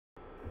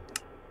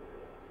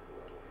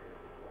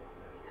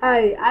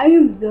Hi, I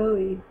am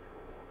Zoey,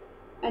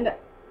 and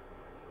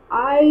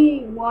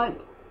I want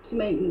to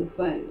make new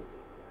friends.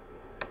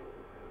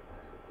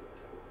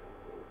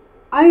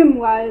 I am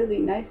Riley.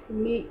 Nice to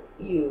meet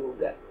you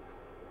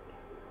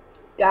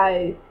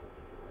guys.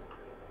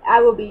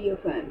 I will be your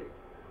friend.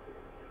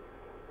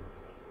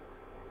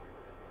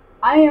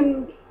 I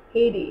am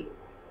Katie.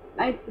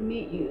 Nice to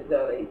meet you,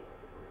 Zoey.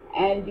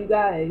 And you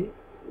guys,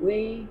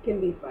 we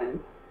can be friends.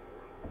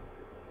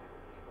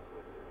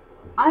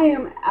 I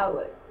am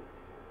Alex.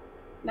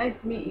 Nice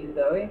to meet you,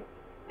 Zoey.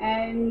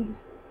 And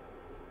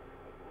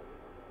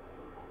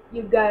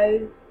you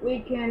guys,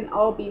 we can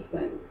all be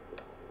friends.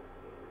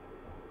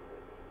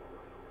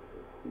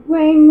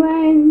 Ring,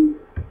 ring.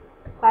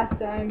 Last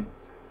time.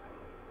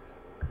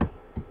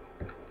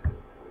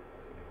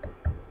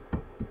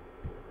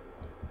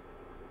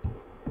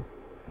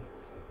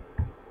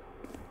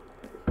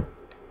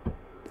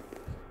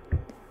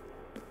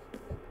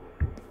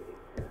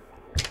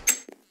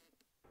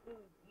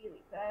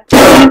 Really fast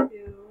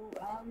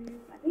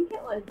I think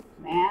it was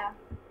math.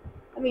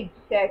 Let me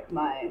check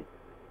my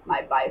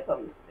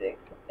biphone 6.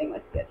 I think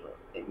my schedule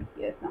is in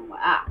here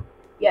somewhere.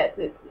 Yes,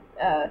 it's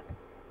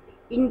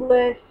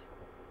English,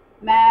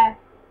 math,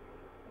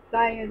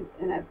 science,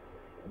 and I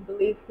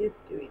believe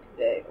history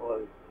today,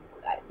 or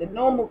the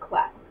normal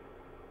class.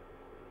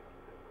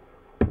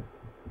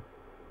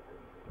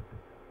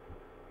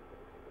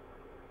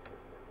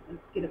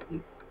 Let's get up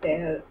these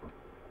stairs.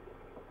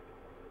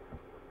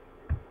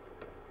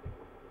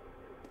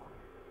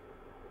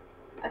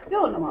 I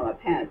still don't know why my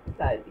parents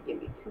decided to give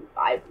me two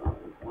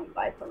iPhones, one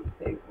iPhone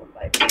 6, one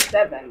iPhone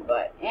 7,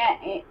 but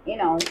you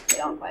know, they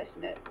don't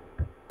question it.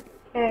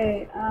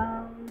 Okay,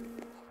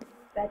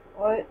 that's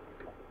what.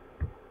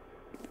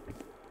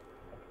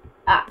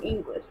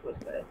 English was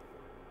good.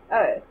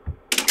 Alright,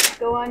 let's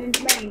go on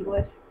into my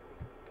English.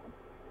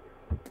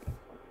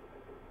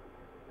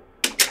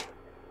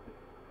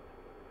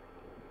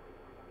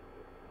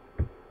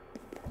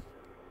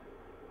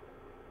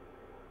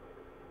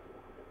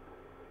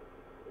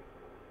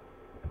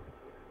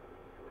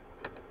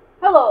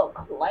 Hello,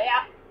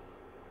 class.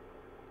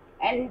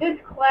 In this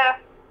class,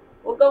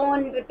 we're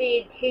going to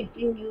be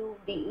teaching you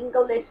the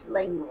English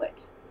language.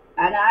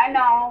 And I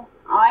know,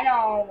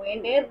 we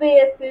did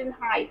this in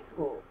high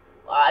school.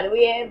 Why do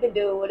we have to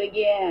do it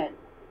again?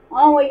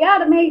 Well, we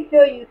gotta make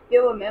sure you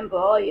still remember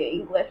all your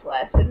English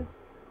lessons.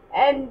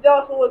 And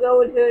also we're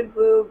going to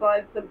improve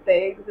on some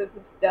things and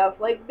some stuff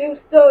like new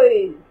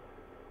stories.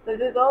 So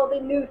there's all the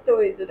new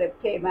stories that have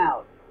came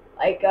out.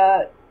 Like,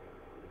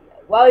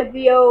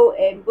 Wazio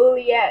and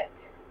Juliet.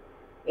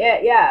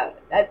 Yeah,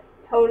 that's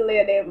totally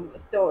a name of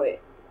a story.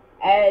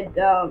 And,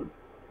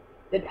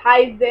 the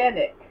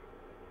Titanic,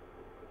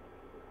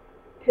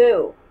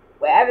 too,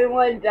 where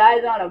everyone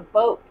dies on a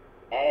boat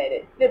and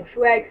it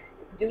shipwrecks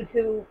due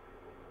to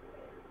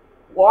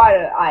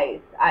water ice.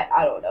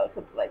 I don't know,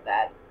 something like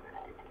that.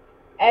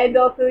 And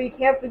also, you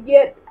can't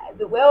forget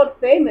the world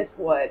famous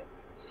one,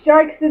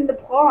 Sharks in the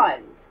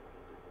Pond.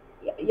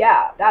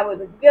 Yeah, that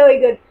was a really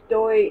good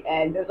story,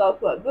 and there's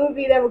also a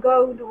movie that we're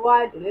going to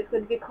watch, and it's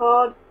going to be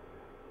called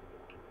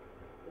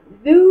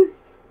Zeus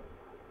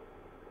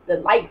the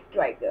Light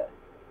Striker.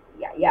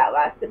 Yeah,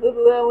 that's the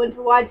movie we went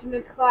to watch in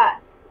this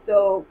class.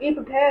 So be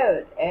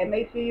prepared and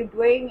make sure you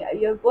bring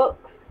your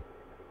books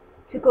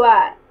to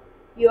class.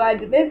 You are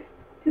dismissed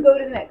to go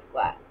to the next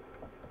class.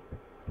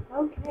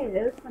 Okay,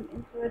 there's some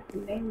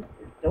interesting names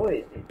to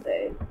stories these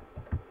days.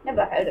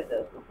 Never heard of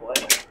those before.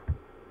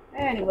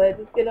 Anyways,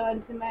 let's get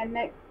on to my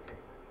next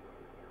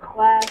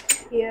class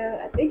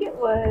here. I think it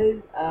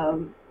was,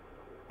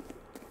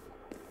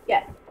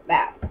 yes,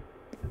 math.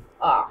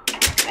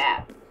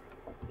 Math.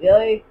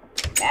 Really?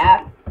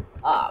 Math?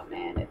 Oh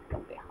man, it's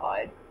gonna be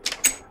hard.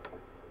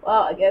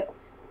 Well, I guess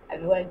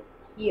everyone's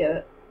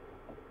here,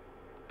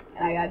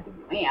 and I gotta do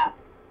math.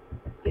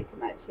 Let's get to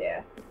my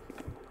chair.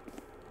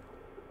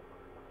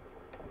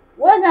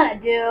 We're gonna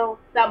do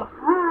some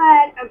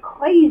hard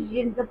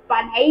equations up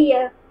on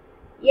here.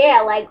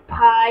 Yeah, like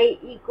pi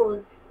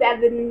equals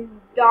 7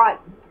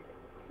 dot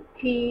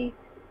t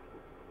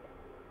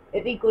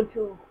is equal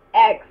to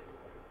x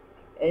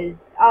is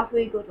also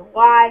equal to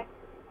y.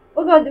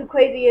 We're gonna do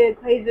crazy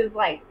equations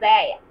like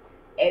that,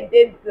 and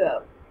then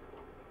some.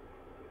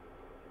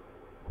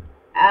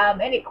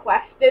 Any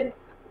questions?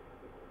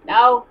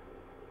 No?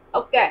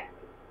 Okay.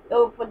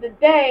 So for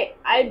today,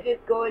 I'm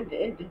just going to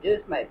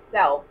introduce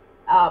myself.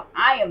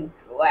 I am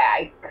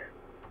Drake,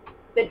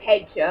 the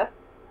teacher,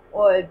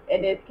 or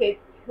in this case,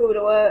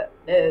 tutor,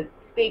 the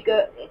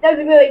speaker. It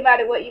doesn't really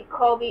matter what you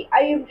call me.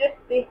 I am just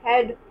the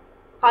head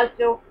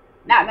hostel,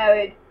 not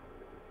married.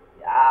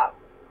 I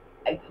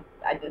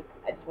just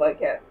work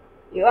here.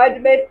 You are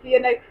admitted to your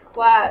next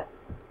class.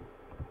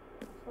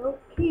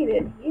 Okay,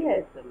 then he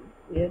has some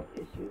weird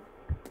issues.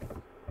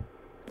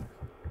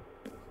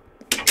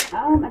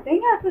 I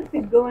think I'm supposed to be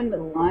going to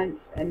lunch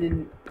and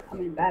then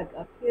coming back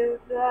up here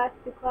for the last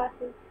two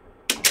classes.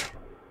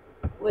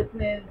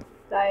 Witness,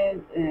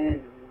 science,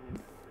 and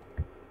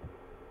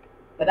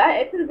But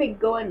it's gonna be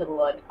going to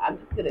lunch. I'm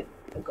just gonna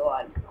go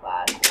on to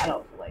class. I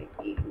don't feel like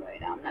eating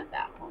right now. I'm not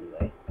that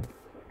hungry.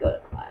 Let's go to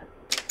class.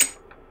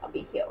 I'll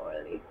be here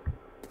early.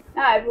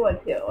 Not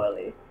everyone's here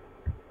early.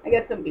 I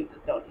guess some people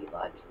just don't eat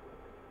lunch.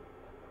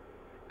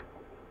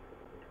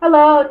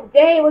 Hello,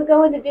 today we're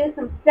going to do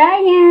some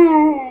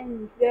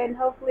science, and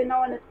hopefully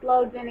no one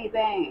explodes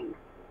anything.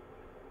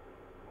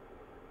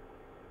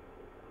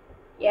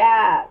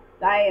 Yeah,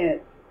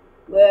 science.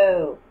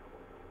 Whoa.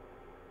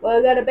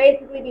 We're gonna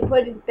basically be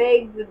putting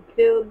things in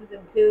tubes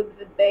and tubes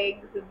and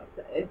things in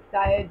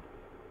science.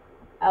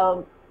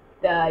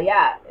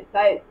 It's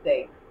science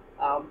things.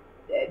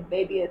 And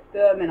maybe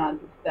experiment on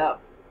some stuff,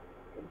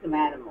 and some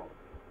animals,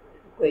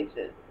 some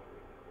creatures,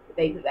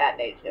 things of that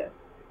nature.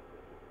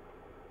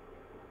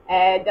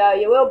 And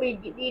you will be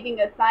needing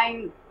a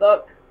science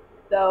book,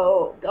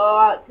 so go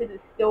out to the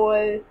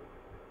stores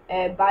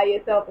and buy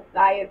yourself a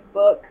science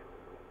book,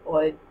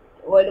 or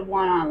order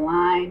one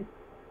online,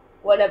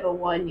 whatever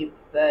one you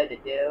prefer to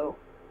do.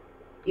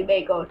 You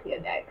may go to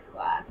your next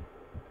class.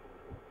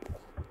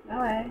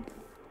 Alright,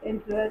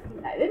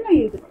 interesting. I didn't know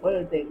you could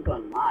order things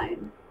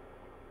online,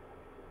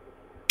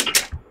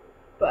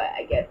 but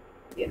I guess,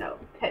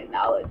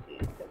 technology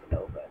is taking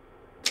over.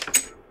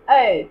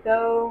 Hey,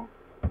 so,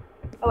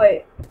 oh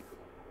wait.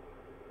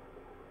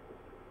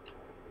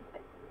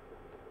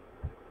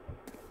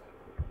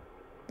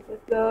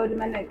 Let's go to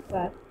my next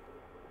class.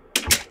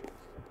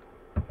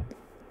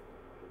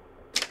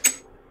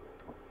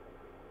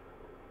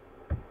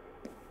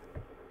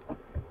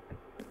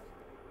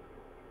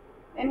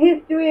 In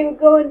history, we're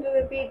going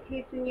to be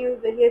teaching you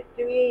the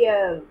history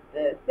of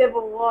the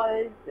Civil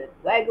Wars, the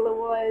regular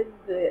wars,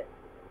 the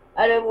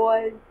other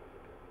wars,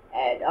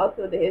 and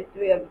also the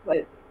history of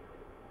the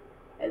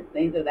and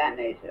things of that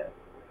nature.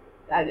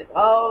 That is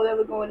all that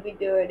we're going to be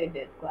doing in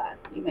this class.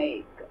 You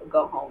may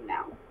go home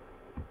now.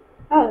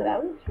 Oh,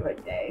 that was a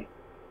short day.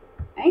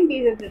 I think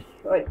these are just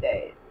short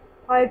days.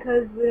 Probably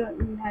because we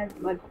don't have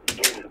much to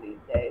do these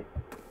days.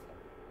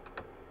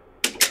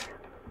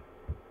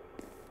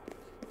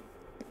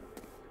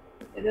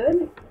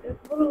 There's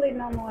literally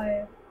no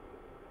more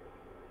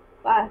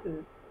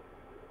classes.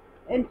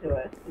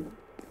 Interesting.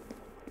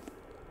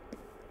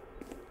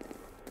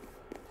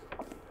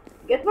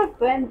 I guess my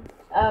friends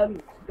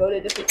go to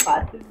different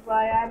classes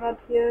while I'm up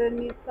here in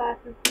these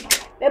classes.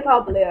 They're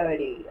probably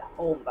already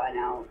home by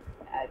now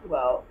as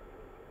well.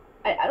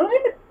 I don't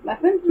even, my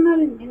friends are not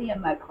in any of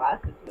my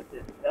classes, which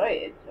is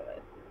very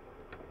interesting.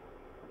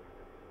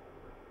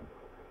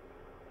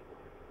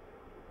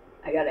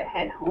 I gotta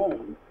head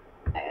home,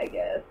 I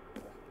guess.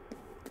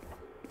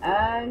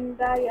 And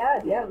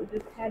yeah, we'll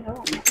just head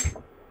home.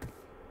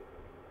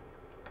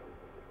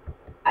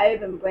 I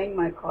even bring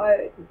my car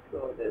to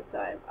school this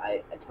time.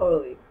 I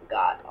totally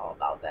forgot all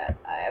about that.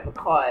 I have a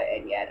car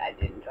and yet I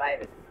didn't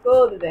drive it to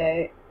school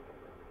today.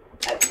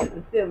 That's just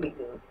a silly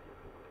goose.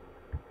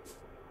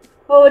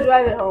 Well, we'll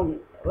drive it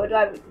home. We'll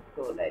drive it to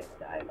school next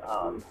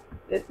time.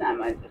 This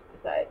time I just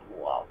decided to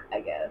walk,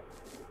 I guess.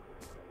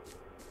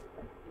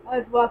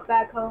 Let's walk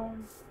back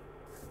home.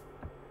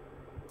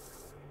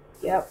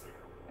 Yep.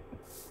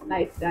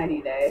 Nice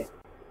sunny day.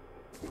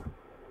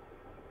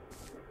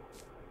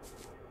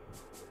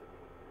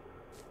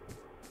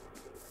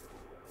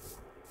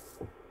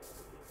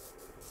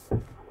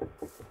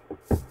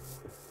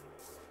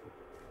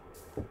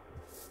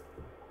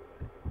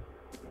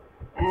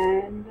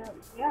 And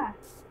yeah,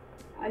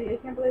 I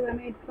can't believe I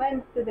made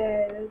friends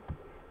today.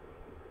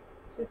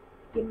 Just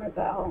give my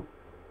butt home.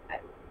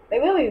 They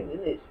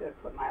really should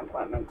put my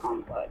apartment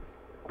complex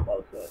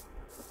closer.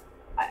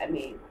 I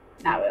mean,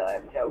 not really,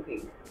 I'm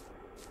joking.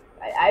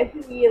 I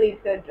should really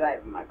start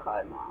driving my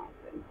car more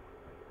often.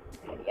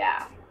 And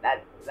yeah,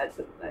 that's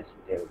something I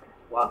should do, because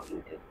walking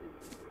distance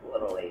is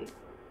literally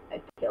a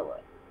killer.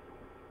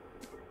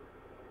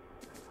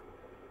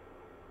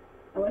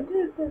 I wonder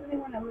if there's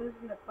anyone that lives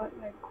in an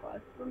apartment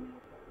across from me.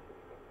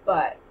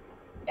 But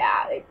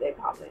yeah, they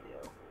probably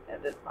do.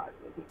 And there's probably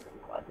people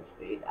across the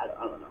street. I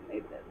don't know,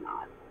 maybe there's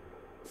not.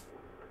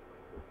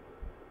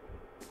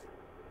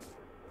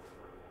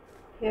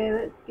 Okay,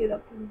 let's get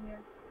up in here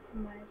to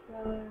my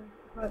trailer,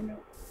 apartment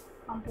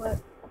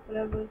complex,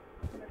 whatever I'm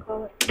gonna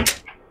call it.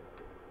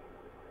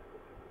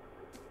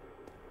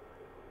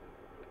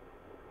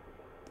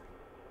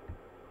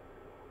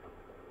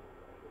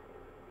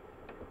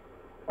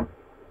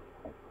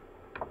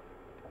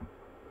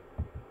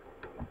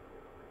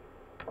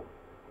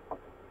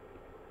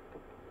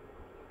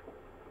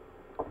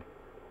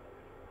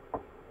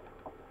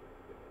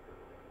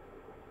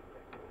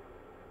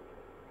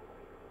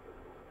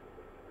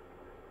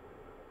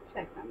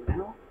 Check my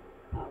mail.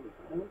 I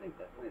don't think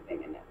there's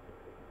anything in it.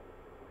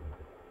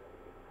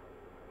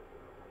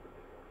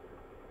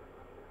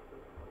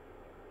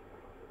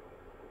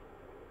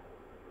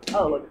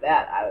 Oh, look at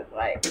that. I was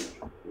right.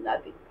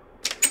 Nothing.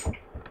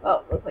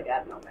 Oh, looks like I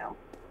have no mail.